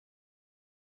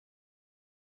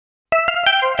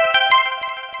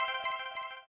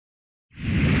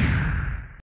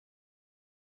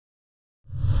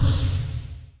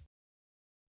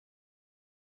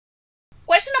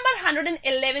Question number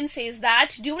 111 says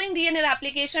that during DNA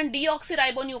replication,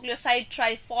 deoxyribonucleoside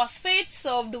triphosphates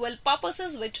serve dual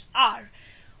purposes, which are.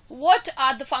 What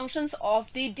are the functions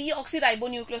of the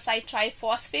deoxyribonucleoside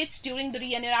triphosphates during the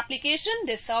DNA replication?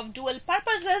 They serve dual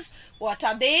purposes. What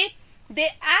are they?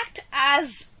 They act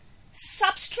as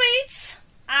substrates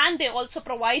and they also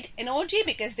provide energy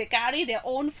because they carry their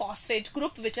own phosphate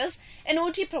group, which is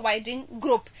energy providing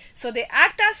group. So they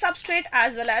act as substrate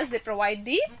as well as they provide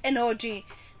the energy.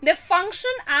 They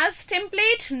function as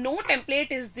template. No,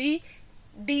 template is the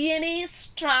DNA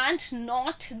strand,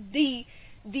 not these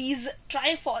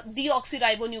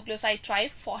deoxyribonucleoside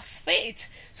triphosphates.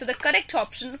 So the correct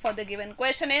option for the given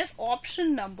question is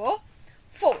option number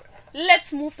 4.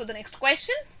 Let's move to the next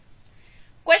question.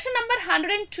 Question number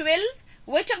 112.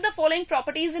 Which of the following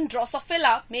properties in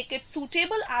Drosophila make it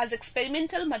suitable as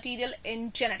experimental material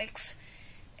in genetics?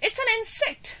 It's an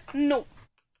insect. No.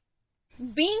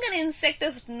 Being an insect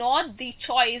is not the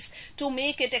choice to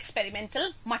make it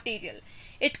experimental material.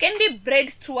 It can be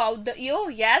bred throughout the year.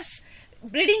 Yes,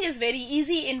 breeding is very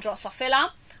easy in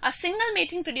Drosophila. A single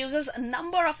mating produces a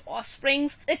number of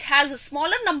offsprings. It has a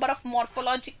smaller number of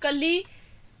morphologically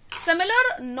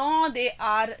similar, nor they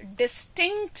are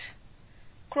distinct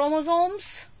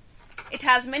chromosomes. It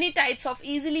has many types of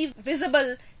easily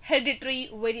visible hereditary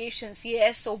variations.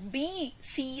 Yes, so B,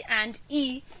 C and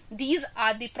E, these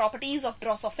are the properties of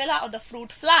Drosophila or the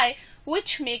fruit fly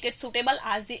which make it suitable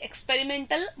as the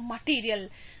experimental material.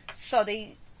 So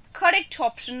the correct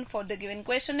option for the given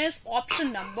question is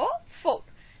option number 4.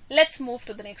 Let's move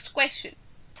to the next question.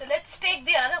 So let's take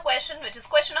the another question, which is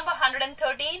question number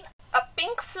 113. A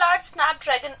pink flowered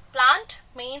snapdragon plant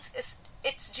means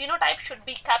its genotype should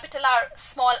be capital R,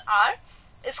 small r,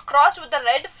 is crossed with the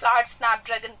red flowered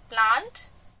snapdragon plant.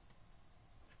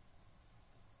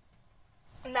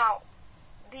 Now,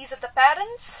 these are the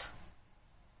parents.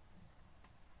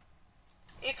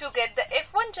 If you get the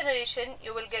F1 generation,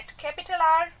 you will get capital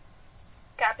R,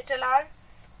 capital R,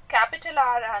 capital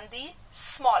R and the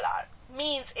small r.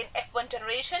 Means in F1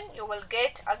 generation, you will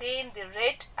get again the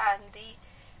red and the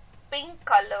pink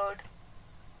colored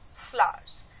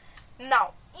flowers.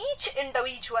 Now, each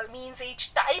individual means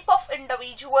each type of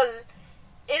individual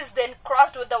is then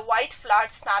crossed with the white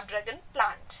flowered snapdragon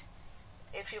plant.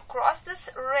 If you cross this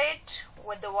red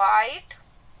with the white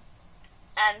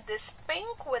and this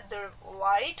pink with the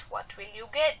white, what will you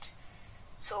get?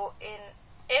 So, in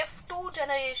F2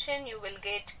 generation, you will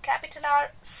get capital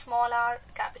R, small r,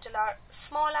 capital R,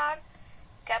 small r,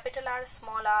 capital R,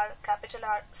 small r, capital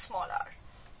R, small r.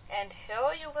 And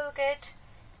here you will get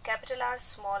capital R,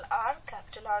 small r,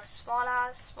 capital R, small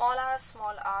r, small r,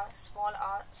 small r, small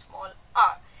r, small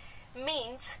r.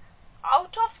 Means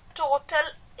out of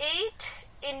total 8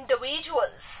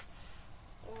 individuals,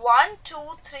 1,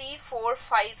 2, 3, 4,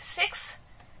 5, 6,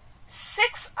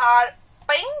 6 are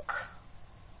pink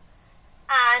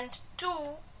and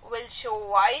 2 will show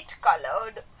white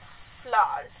colored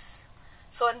flowers.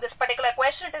 So in this particular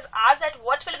question, it is asked that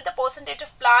what will be the percentage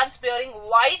of plants bearing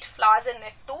white flowers in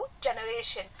F2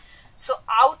 generation. So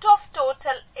out of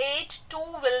total 8, 2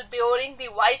 will bearing the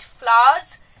white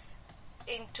flowers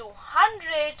into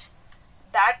 100,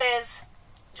 that is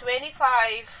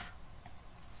 25%.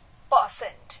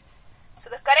 So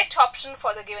the correct option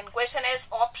for the given question is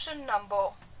option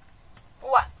number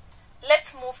 1.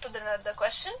 Let's move to the another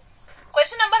question.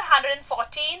 Question number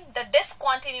 114. The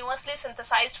discontinuously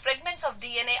synthesized fragments of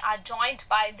DNA are joined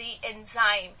by the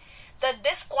enzyme. The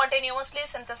discontinuously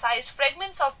synthesized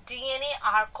fragments of DNA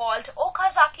are called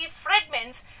Okazaki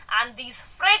fragments, and these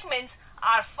fragments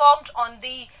are formed on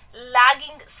the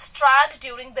lagging strand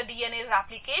during the DNA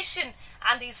replication,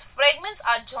 and these fragments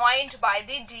are joined by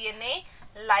the DNA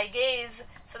ligase.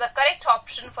 So the correct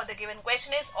option for the given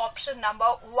question is option number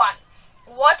 1.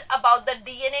 What about the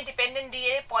DNA dependent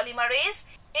DNA polymerase?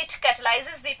 It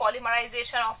catalyzes the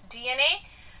polymerization of DNA.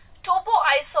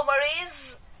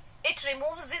 Topoisomerase, it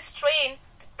removes the strain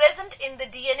present in the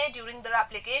DNA during the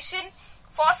replication.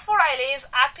 Phosphorylase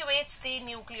activates the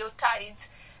nucleotides.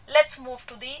 Let's move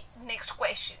to the next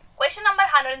question. Question number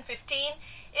 115.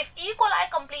 If E.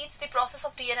 coli completes the process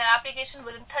of DNA replication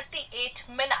within 38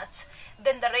 minutes,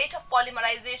 then the rate of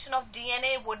polymerization of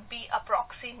DNA would be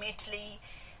approximately.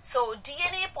 So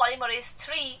DNA polymerase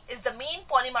III is the main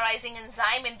polymerizing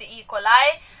enzyme in the E.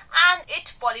 coli, and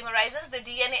it polymerizes the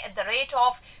DNA at the rate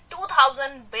of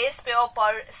 2000 base pair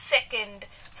per second.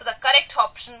 So the correct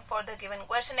option for the given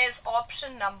question is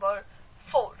option number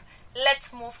 4.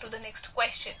 Let's move to the next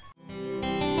question.